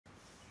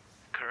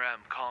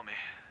Krem, call me.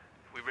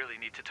 We really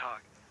need to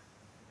talk.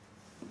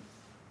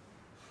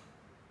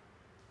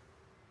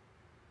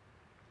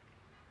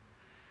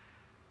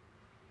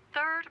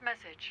 Third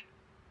message.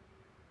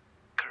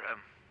 Krem.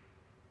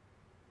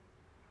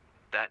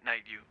 That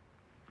night you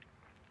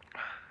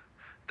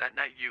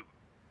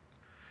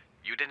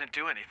didn't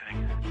do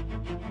anything.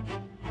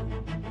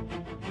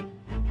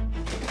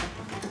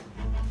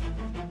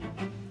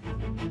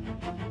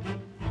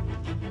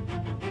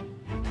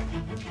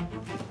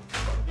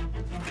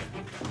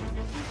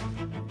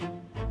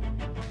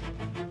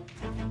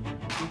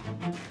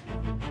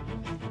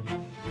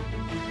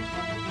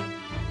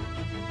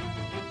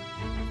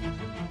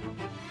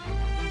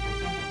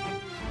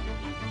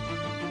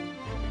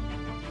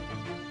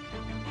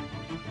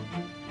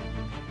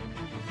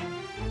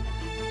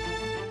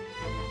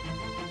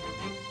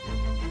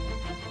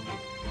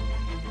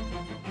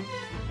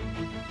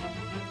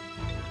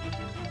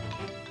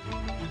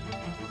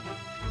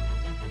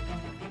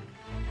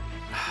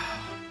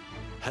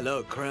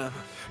 Hello, Krem.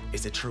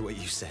 Is it true what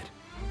you said?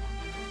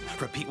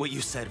 Repeat what you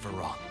said,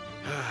 Vural.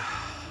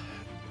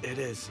 It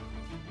is.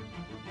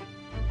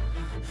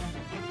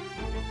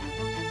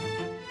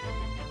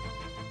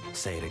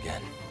 Say it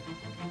again.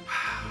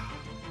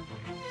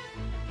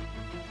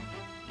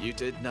 You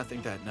did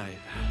nothing that night.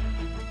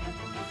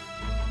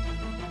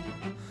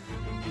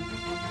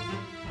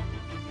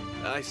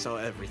 I saw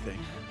everything.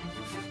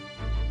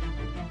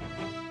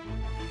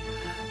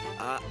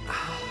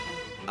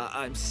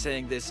 I'm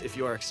saying this if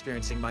you are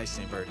experiencing my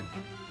same burden.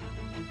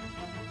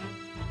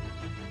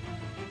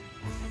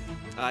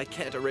 I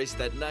can't erase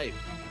that night.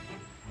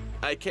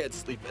 I can't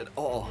sleep at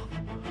all.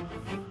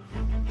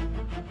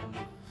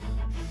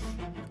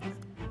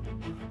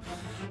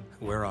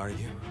 Where are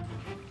you?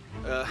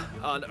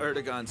 On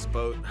Erdoğan's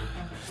boat.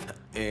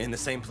 In the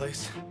same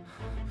place?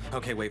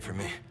 Okay, wait for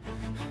me.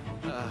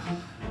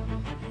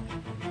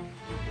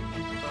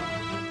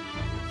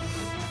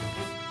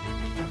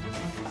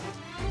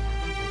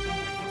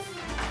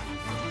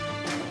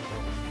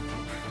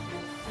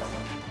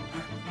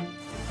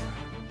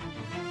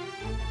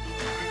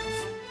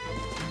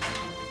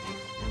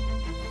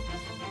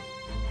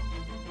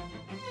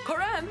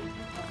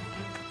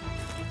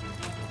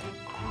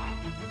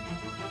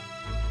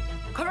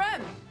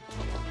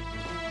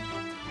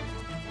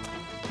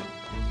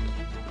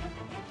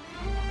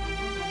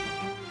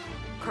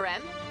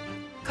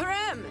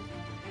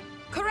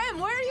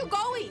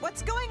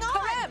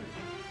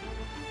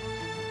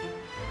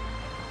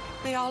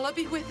 May Allah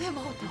be with him.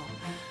 Oh no.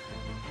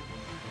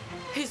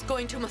 He's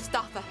going to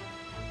Mustafa.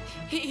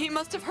 He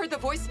must have heard the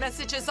voice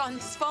messages on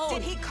his phone.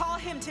 Did he call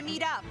him to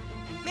meet up?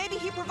 Maybe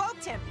he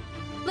provoked him.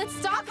 Let's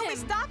stop him. How can we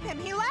stop him?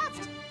 He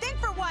left. Think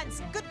for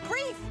once. Good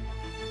grief.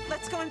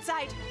 Let's go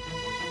inside.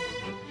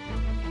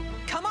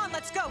 Come on,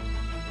 let's go.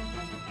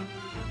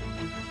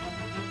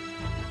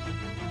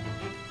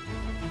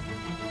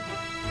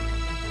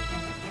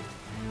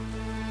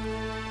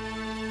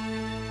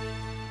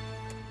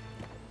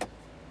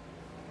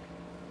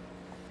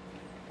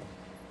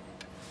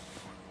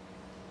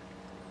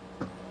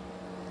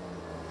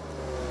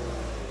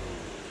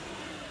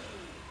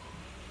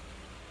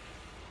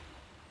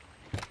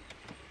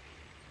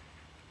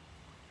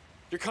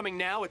 You're coming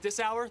now at this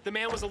hour? The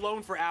man was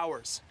alone for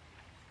hours.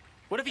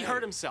 What if he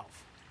hurt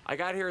himself? I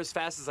got here as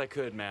fast as I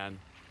could, man.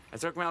 I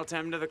took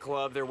Maltem to the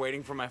club. They're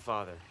waiting for my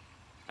father.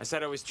 I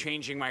said I was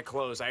changing my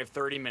clothes. I have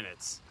 30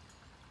 minutes.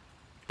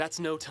 That's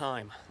no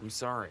time. I'm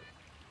sorry.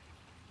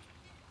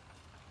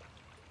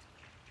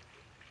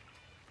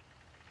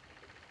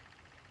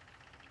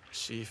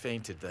 She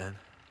fainted then.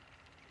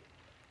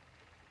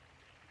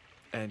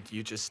 And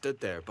you just stood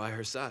there by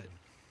her side.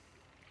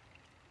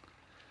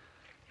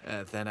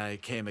 Then I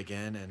came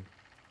again and...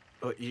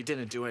 Oh, you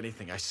didn't do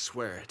anything, I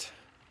swear it.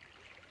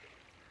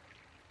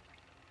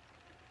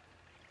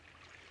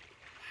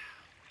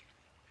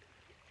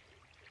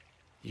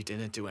 You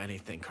didn't do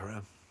anything,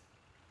 Krem.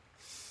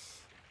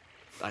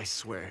 I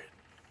swear it.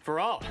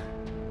 Vural.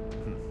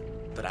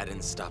 But I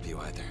didn't stop you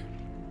either.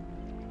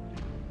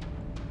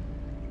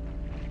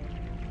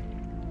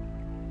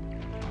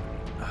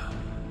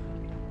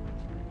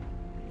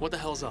 What the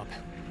hell's up?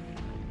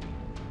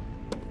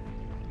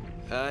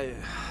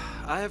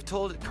 I have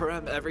told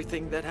Krem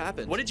everything that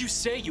happened. What did you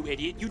say, you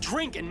idiot? You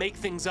drink and make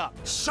things up.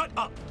 Shut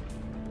up!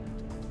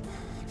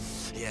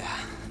 Yeah.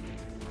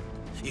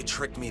 You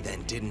tricked me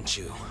then, didn't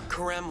you?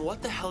 Krem,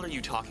 what the hell are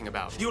you talking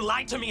about? You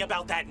lied to me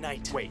about that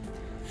night! Wait,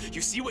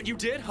 you see what you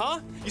did, huh?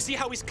 You see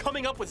how he's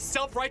coming up with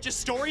self-righteous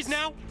stories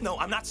now? No,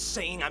 I'm not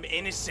saying I'm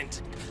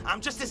innocent.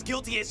 I'm just as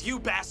guilty as you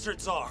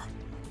bastards are.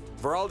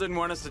 Vural didn't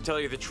want us to tell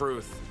you the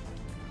truth.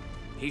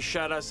 He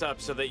shut us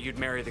up so that you'd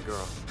marry the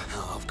girl.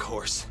 Oh, of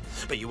course.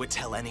 But you would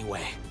tell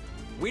anyway.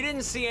 We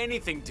didn't see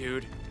anything,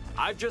 dude.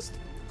 I've just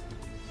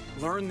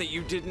learned that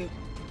you didn't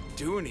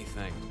do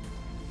anything.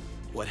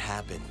 What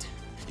happened?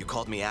 You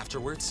called me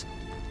afterwards?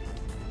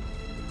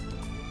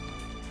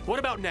 What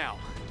about now?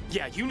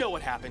 Yeah, you know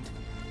what happened.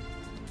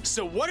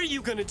 So what are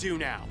you gonna do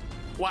now?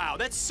 Wow,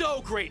 that's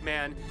so great,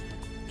 man.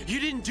 You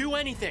didn't do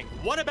anything.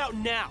 What about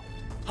now?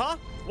 Huh?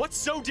 What's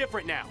so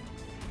different now?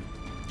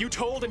 You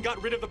told and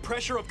got rid of the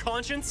pressure of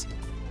conscience?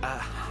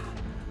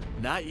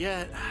 Not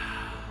yet.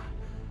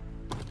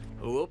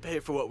 We'll pay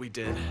for what we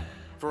did.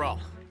 Vural.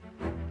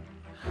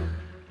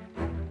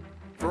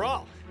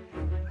 Vural!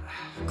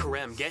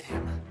 Karem, get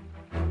him.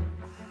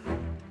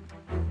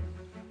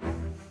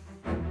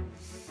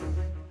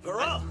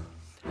 Vural!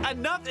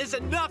 Enough is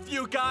enough,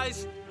 you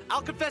guys!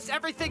 I'll confess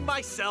everything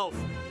myself.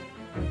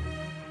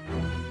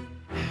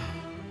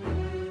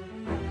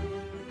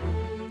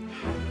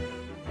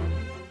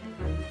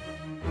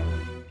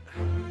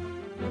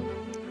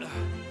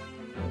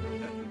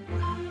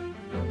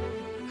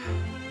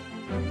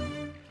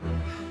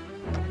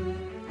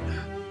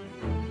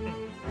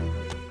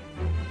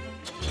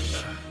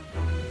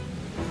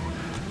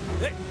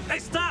 Hey,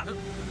 stop!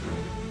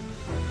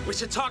 We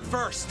should talk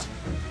first.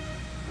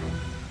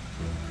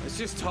 Let's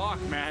just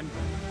talk, man.